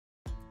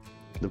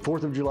The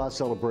 4th of July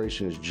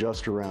celebration is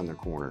just around the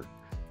corner,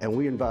 and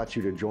we invite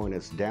you to join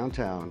us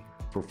downtown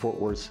for Fort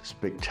Worth's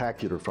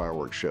spectacular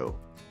fireworks show.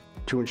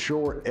 To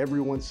ensure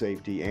everyone's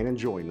safety and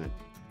enjoyment,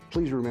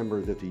 please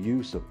remember that the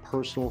use of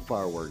personal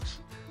fireworks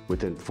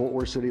within Fort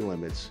Worth city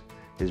limits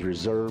is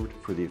reserved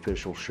for the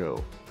official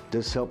show.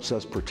 This helps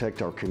us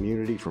protect our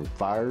community from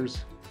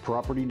fires,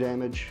 property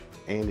damage,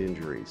 and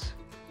injuries.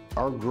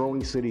 Our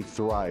growing city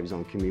thrives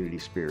on community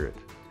spirit,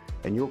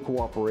 and your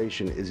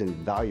cooperation is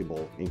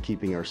invaluable in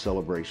keeping our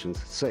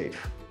celebrations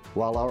safe.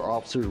 While our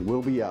officers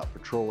will be out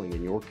patrolling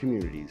in your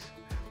communities,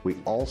 we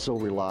also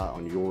rely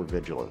on your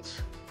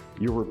vigilance.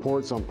 Your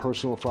reports on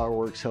personal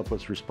fireworks help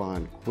us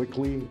respond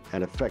quickly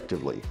and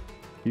effectively.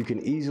 You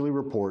can easily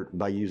report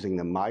by using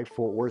the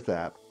MyFW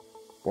App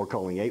or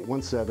calling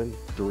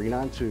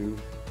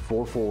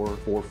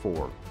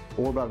 817-392-4444,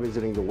 or by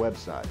visiting the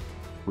website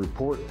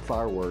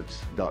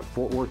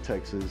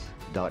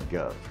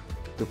reportfireworks.fortworthtexas.gov.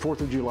 The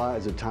 4th of July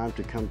is a time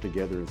to come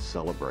together and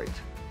celebrate.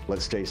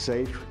 Let's stay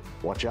safe,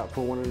 watch out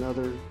for one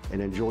another, and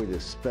enjoy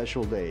this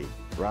special day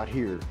right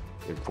here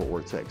in Fort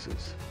Worth,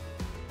 Texas.